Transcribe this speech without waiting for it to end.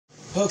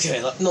Okay,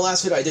 in the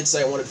last video I did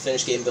say I wanted to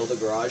finish Game Builder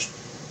Garage.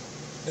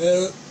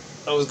 I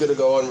was gonna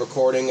go on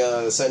recording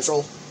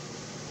Central.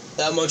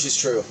 That much is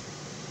true.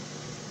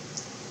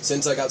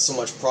 Since I got so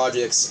much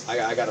projects,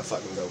 I gotta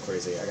fucking go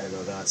crazy. I gotta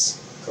go nuts.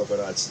 Cocoa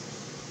nuts.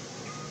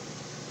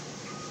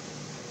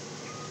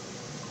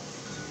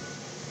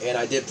 And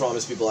I did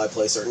promise people I'd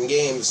play certain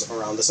games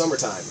around the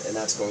summertime, and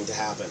that's going to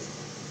happen.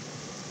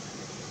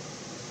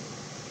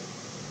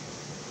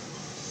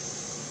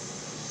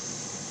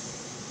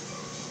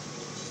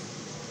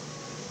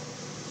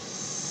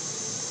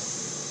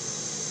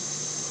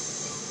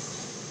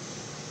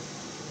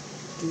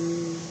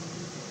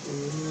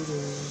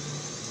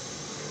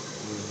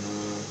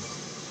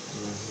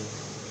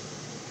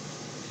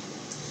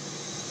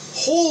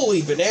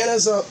 Holy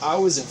bananas, I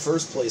was in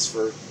first place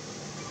for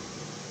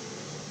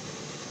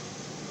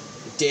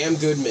a damn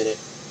good minute.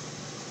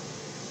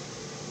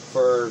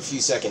 For a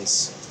few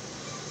seconds.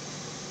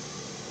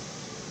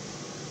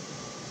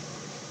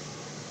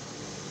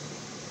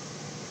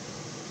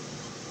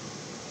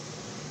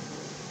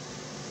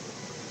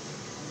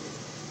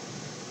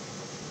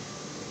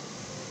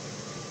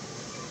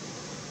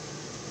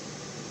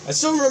 I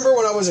still remember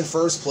when I was in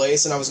first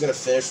place and I was going to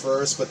finish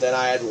first, but then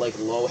I had, like,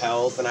 low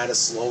health and I had to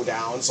slow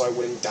down so I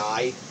wouldn't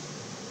die.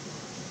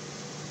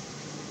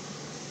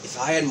 If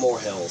I had more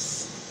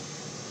health...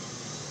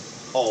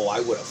 Oh, I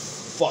would have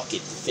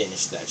fucking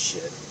finished that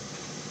shit.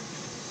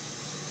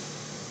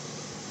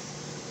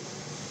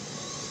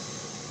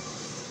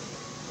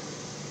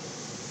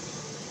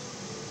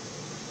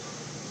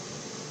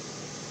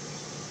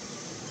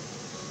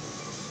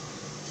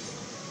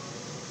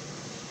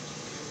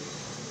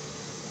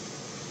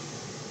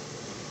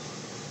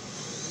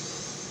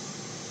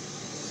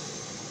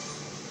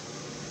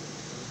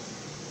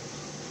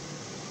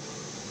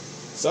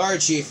 Sorry,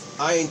 Chief.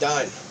 I ain't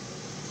dying.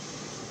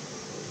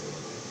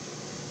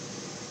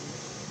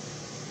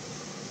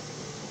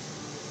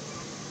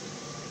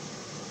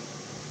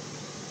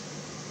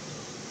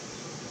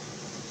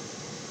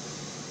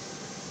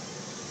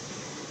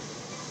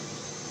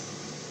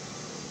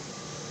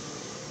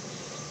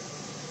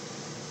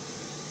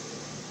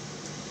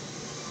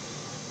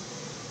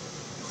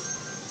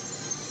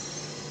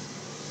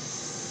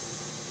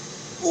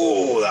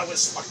 Oh, that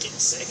was fucking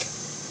sick.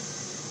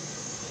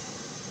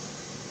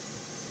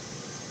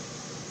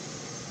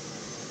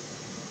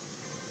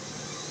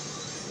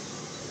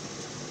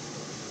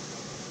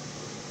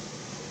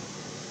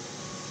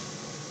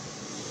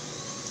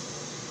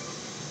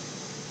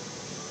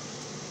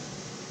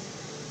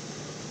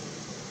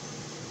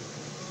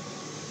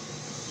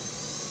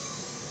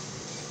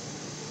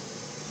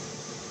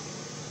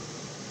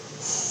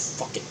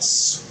 Fucking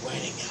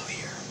sweating out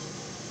here.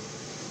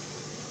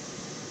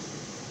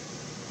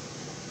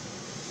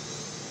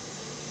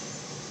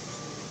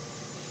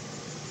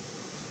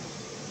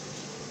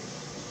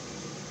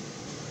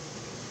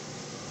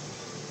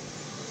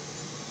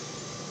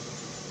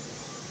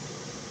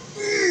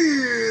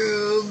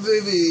 Yeah,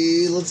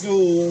 baby, let's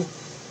go.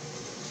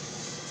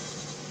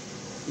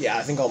 Yeah,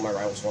 I think all my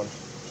rivals won.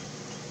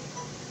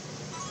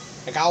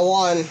 I got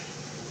one.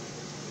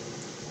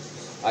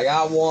 I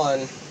got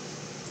one.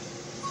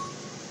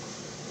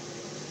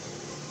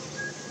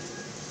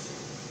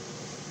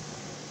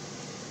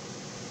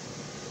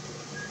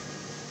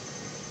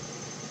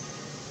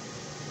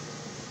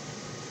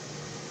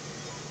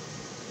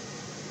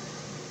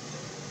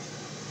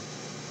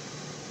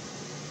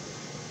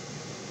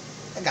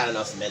 I got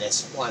enough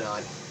minutes. Why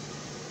not?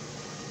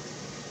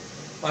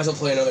 Might as well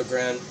play another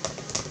Grand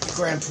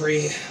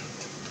Prix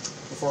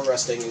before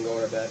resting and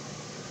going to bed.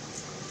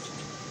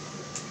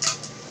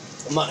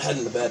 I'm not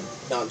heading to bed,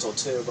 not until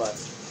 2, but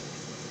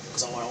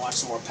because I want to watch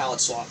some more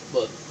Palette Swap,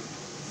 but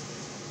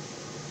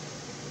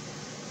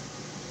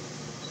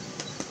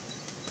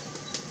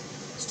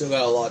still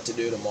got a lot to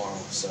do tomorrow,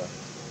 so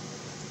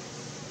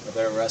I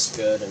better rest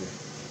good and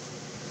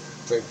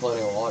drink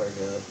plenty of water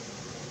good.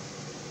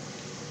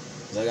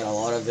 I got a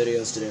lot of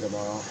videos to do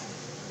tomorrow.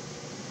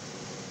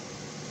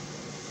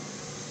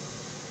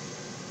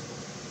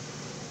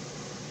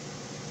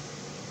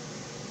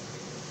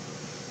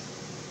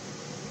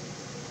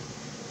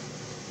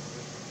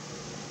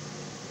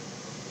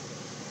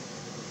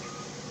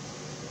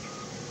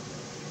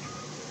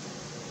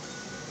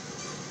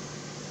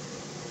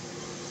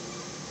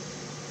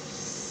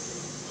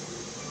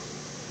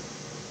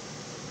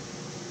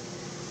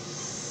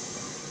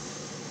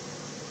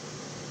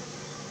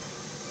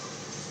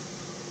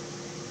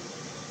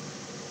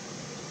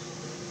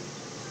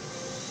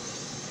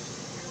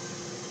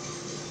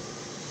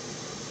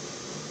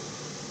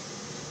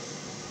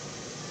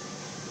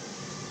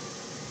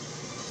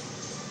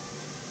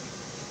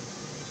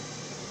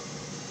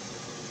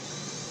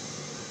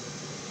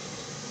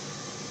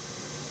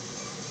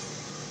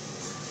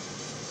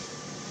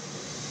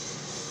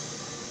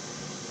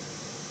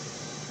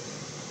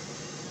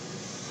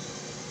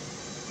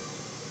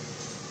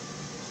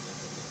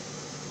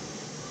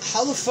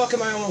 How the fuck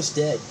am I almost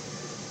dead?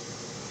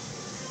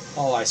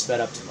 Oh, I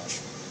sped up too much.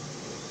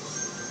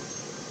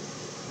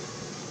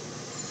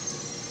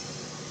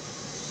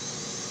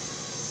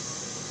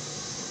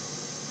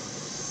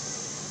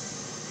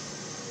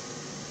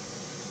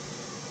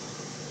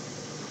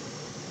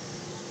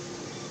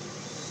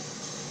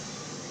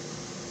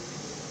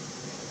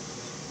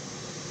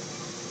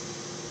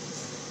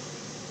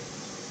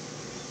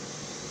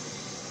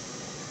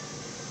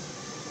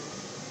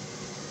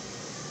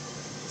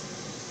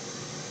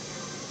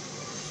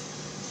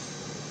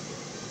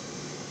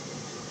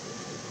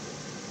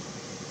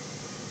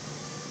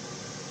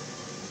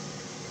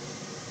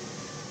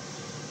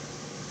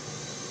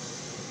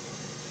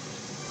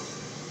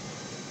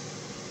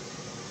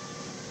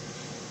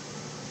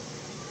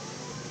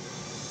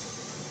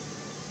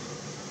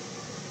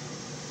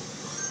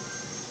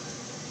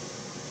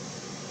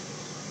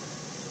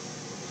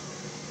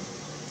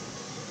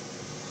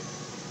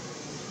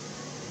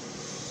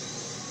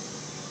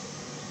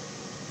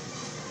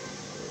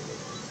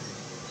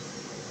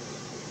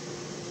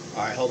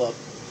 Alright, hold up.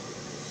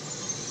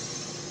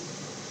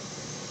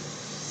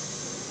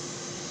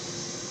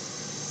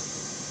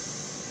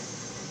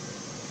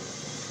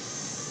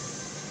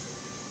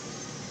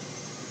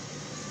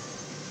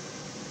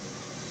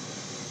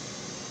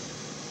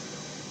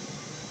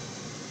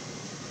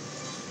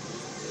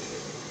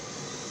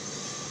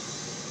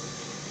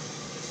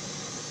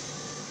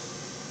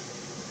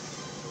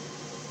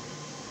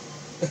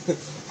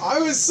 I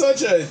was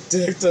such a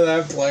dick to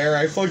that player.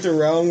 I fucked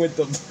around with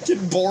the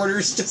fucking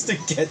borders just to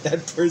get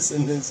that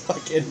person his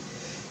fucking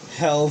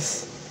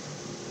health.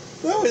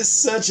 That was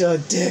such a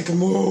dick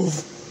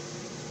move.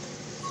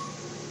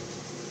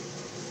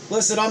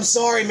 Listen, I'm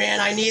sorry, man.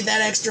 I need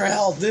that extra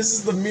health. This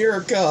is the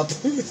Mirror Cup.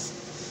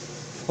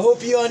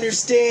 Hope you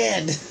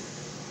understand.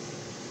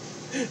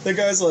 The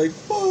guy's like,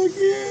 fuck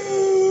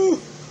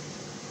you.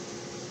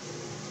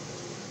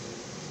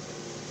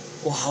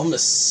 Wow, I'm the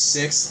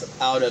 6th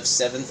out of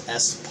 7th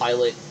S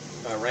pilot,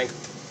 rank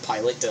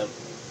pilot to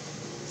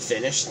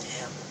finish.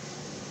 Damn.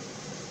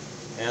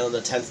 And I'm the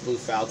 10th Blue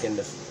Falcon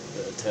to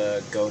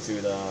go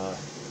through the...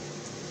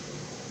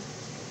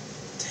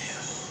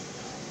 Damn.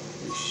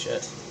 Holy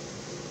shit.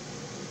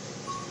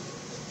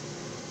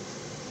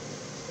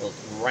 Well,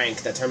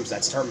 rank, that's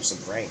terms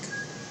of rank.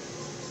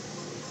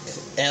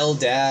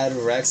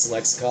 Eldad, Rex,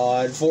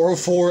 Lexcod,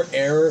 404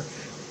 Error.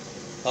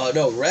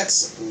 No,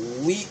 Rex,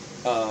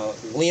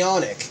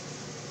 Leonic.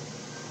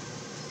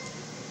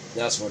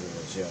 That's what it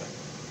is, yeah.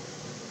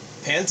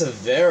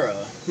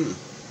 Pantavera.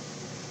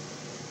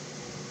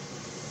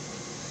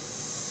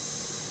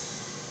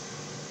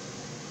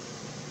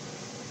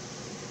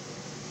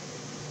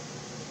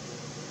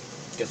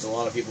 Gets a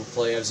lot of people to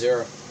play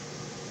F-Zero.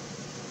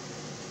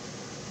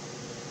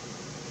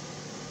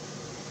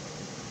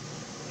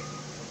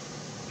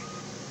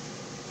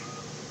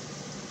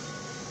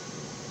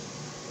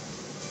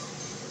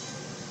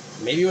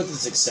 Maybe with the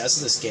success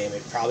of this game,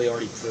 it probably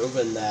already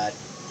proven that,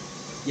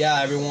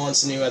 yeah, everyone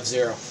wants a new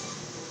F-Zero.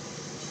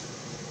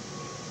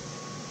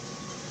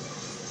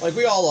 Like,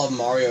 we all love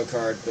Mario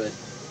Kart, but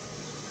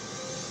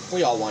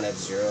we all want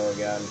F-Zero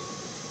again.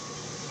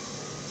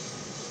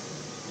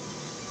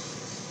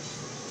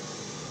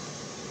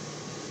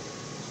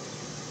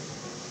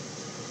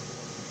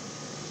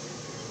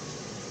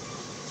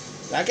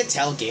 I could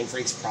tell Game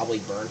Freak's probably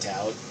burnt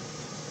out,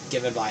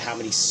 given by how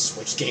many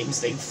Switch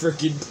games they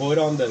freaking put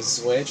on the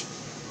Switch.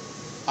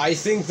 I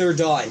think they're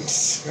done.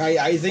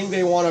 I think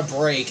they want a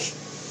break.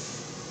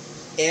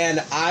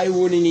 And I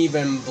wouldn't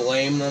even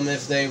blame them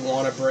if they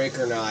want a break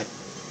or not.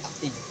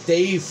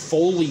 They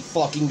fully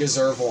fucking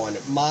deserve one.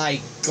 My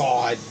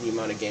god, the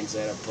amount of games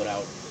they have put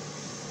out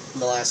in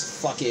the last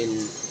fucking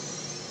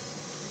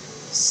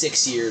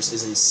 6 years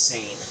is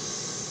insane.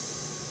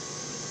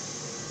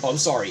 Oh, I'm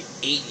sorry,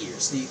 8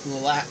 years.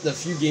 The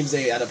few games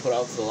they had to put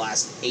out for the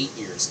last 8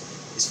 years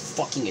is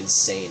fucking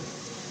insane.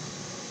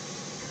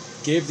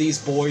 Give these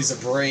boys a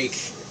break.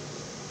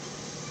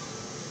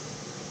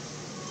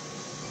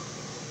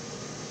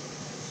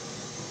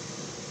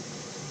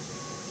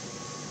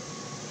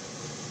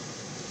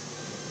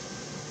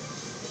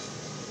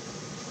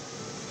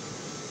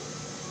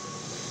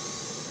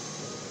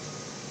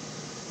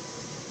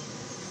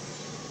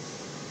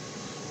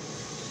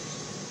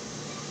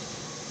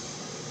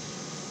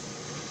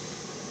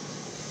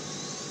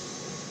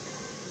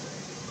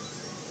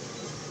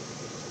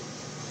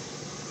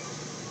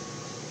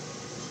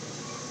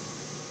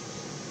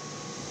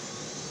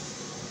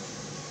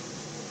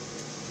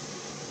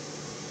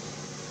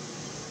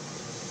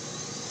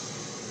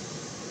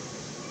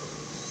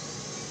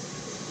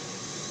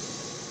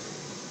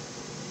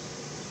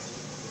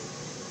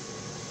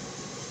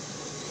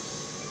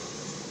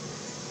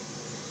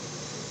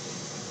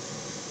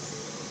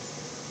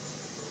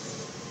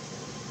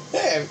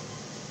 Hey,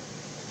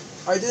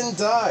 I didn't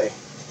die.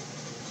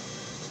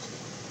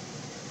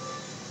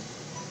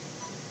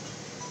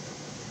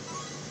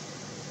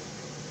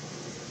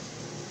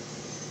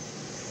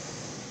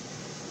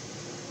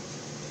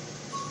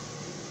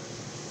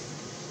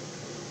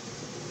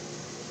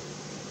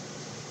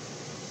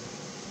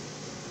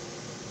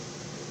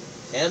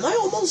 Am I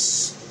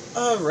almost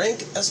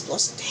rank S+?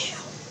 Damn.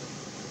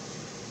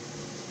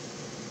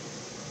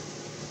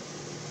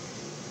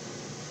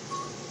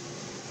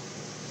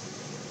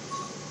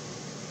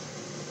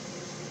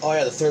 Oh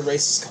yeah, the third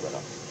race is coming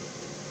up.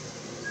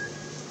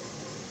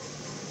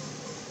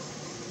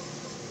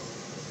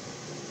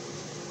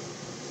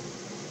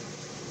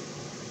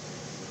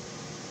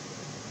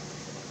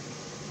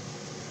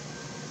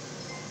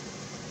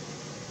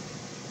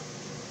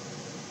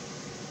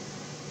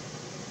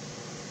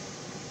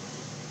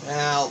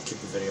 I'll keep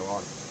the video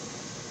on.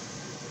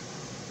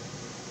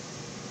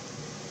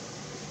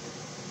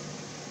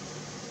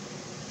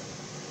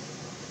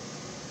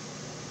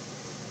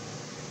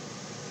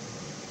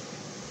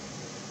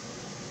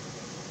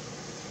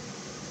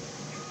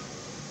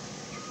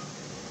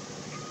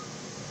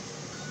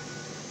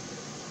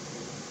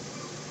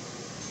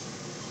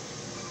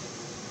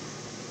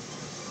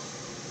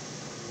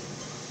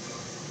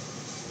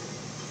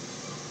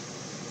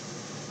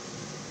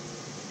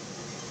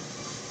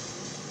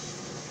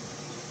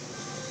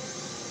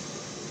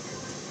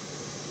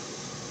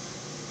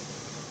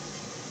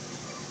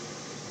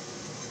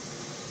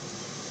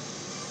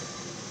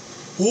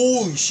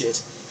 Holy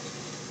shit.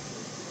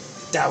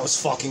 That was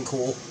fucking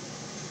cool.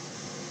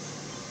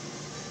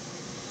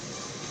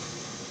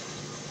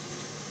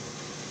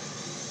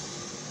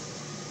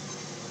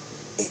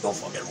 Ain't no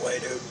fucking way,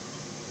 dude.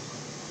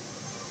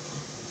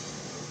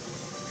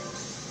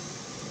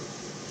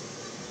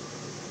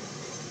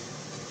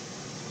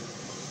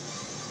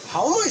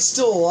 How am I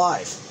still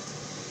alive?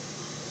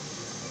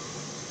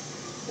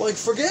 Like,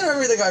 forget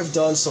everything I've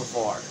done so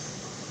far.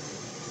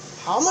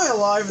 How am I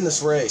alive in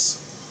this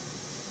race?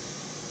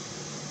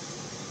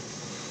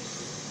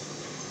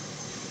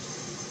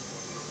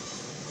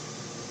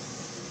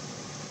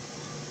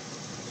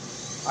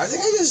 I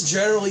think I just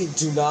generally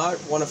do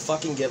not want to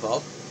fucking give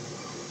up.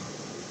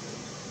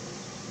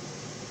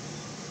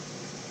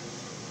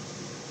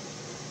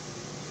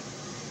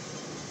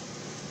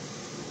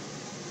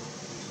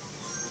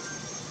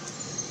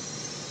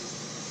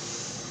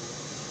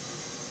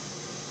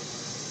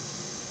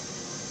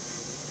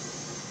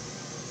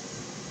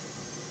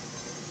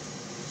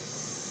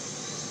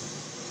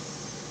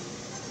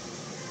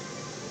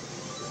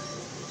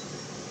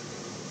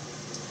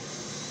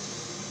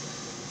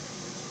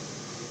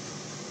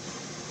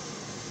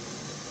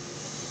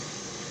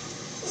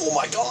 Oh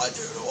my god,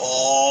 dude.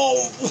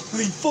 Oh,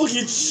 holy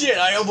fucking shit.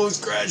 I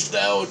almost crashed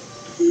out.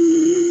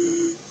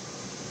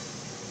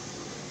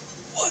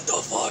 What the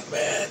fuck,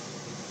 man?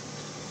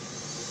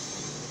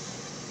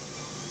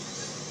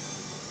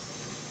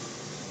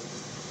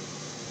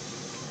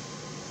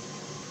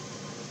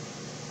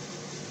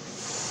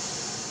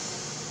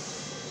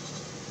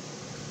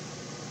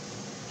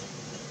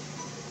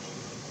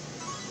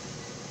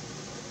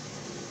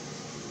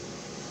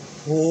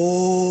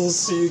 Oh,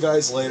 see you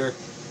guys later.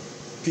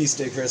 Peace,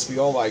 Stay Crispy.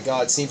 Oh my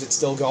god, seems it's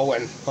still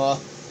going, huh?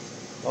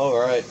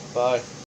 Alright, bye.